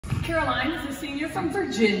Caroline is a senior from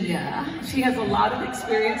Virginia. She has a lot of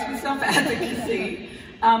experience with self-advocacy.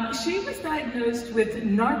 She was diagnosed with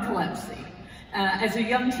narcolepsy as a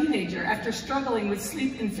young teenager after struggling with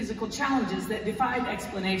sleep and physical challenges that defied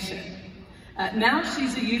explanation. Now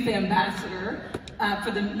she's a youth ambassador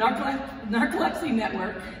for the Narcolepsy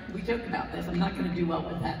Network. We joke about this. I'm not going to do well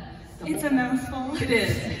with that. It's a mouthful. It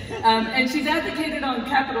is. And she's advocated on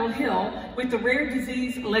Capitol Hill with the Rare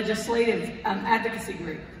Disease Legislative Advocacy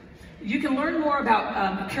Group. You can learn more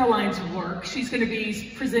about Caroline's work. She's going to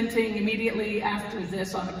be presenting immediately after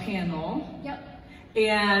this on a panel. Yep.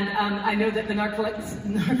 And I know that the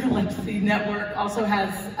Narcolepsy Network also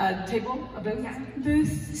has a table, a booth? Yeah,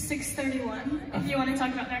 booth 631, if you want to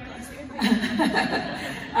talk about narcolepsy.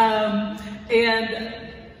 And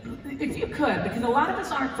if you could, because a lot of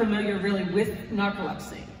us aren't familiar really with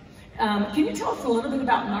narcolepsy, can you tell us a little bit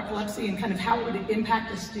about narcolepsy and kind of how it would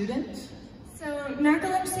impact a student? So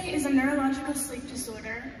narcolepsy is a neurological sleep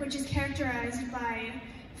disorder, which is characterized by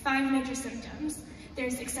 5 major symptoms.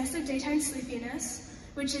 There's excessive daytime sleepiness,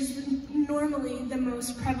 which is normally the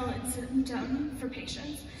most prevalent symptom for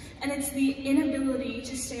patients. And it's the inability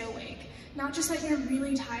to stay awake. Not just that you're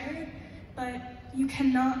really tired, but you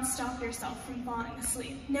cannot stop yourself from falling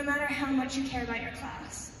asleep, no matter how much you care about your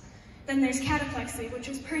class. Then there's cataplexy, which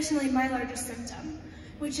is personally my largest symptom,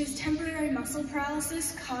 which is temporary muscle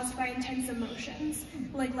paralysis caused by intense emotions,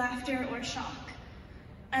 like laughter or shock.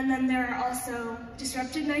 And then there are also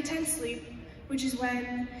disrupted nighttime sleep, which is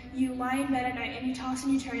when you lie in bed at night and you toss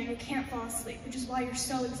and you turn and you can't fall asleep, which is why you're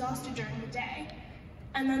so exhausted during the day.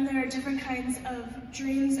 And then there are different kinds of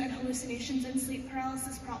dreams and hallucinations and sleep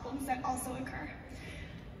paralysis problems that also occur.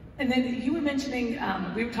 And then you were mentioning,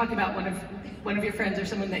 we were talking about one of your friends or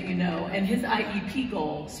someone that you know, and his IEP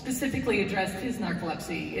goal specifically addressed his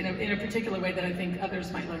narcolepsy in a particular way that I think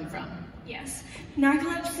others might learn from. Yes.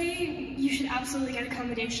 Narcolepsy, you should absolutely get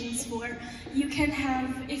accommodations for. You can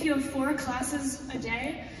have, if you have 4 classes a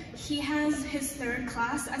day, he has his 3rd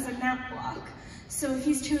class as a nap block. So if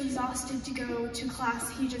he's too exhausted to go to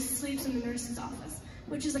class, he just sleeps in the nurse's office,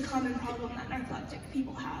 which is a common problem that narcoleptic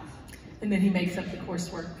people have. And then he makes up the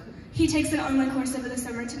coursework. He takes an online course over the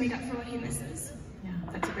summer to make up for what he misses. Yeah,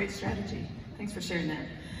 that's a great strategy. Thanks for sharing that.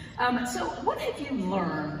 So what have you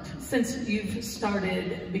learned since you've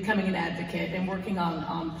started becoming an advocate and working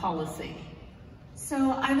on policy?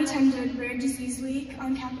 So I've attended Rare Disease Week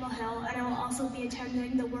on Capitol Hill, and I will also be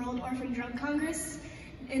attending the World Orphan Drug Congress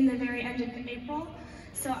in the very end of April.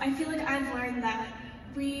 So I feel like I've learned that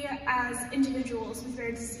we as individuals with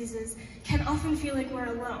rare diseases can often feel like we're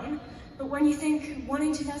alone. But when you think 1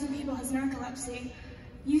 in 2,000 people has narcolepsy,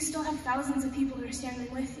 you still have thousands of people who are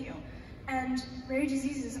standing with you. And rare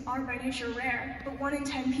diseases are by nature rare, but 1 in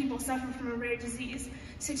 10 people suffer from a rare disease.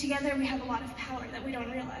 So together we have a lot of power that we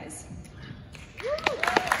don't realize.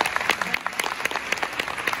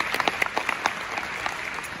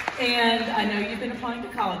 And I know you've been applying to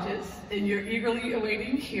colleges, and you're eagerly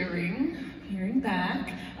awaiting hearing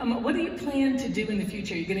back. What do you plan to do in the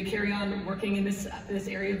future? Are you going to carry on working in this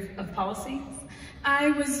area of policy? I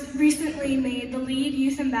was recently made the lead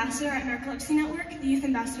youth ambassador at Narcolepsy Network. The Youth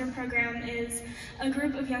Ambassador program is a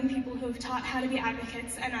group of young people who have taught how to be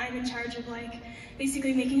advocates, and I'm in charge of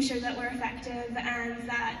basically making sure that we're effective and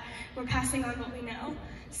that we're passing on what we know.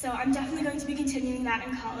 So I'm definitely going to be continuing that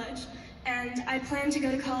in college. And I plan to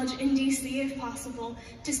go to college in DC, if possible,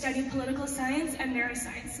 to study political science and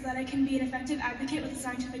neuroscience so that I can be an effective advocate with a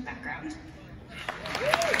scientific background.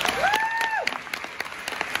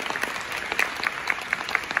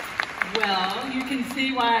 Well, you can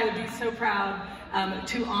see why I would be so proud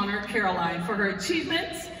to honor Caroline for her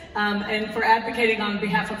achievements and for advocating on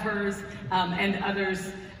behalf of hers and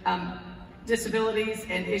others' disabilities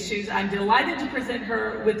and issues. I'm delighted to present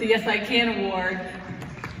her with the Yes I Can Award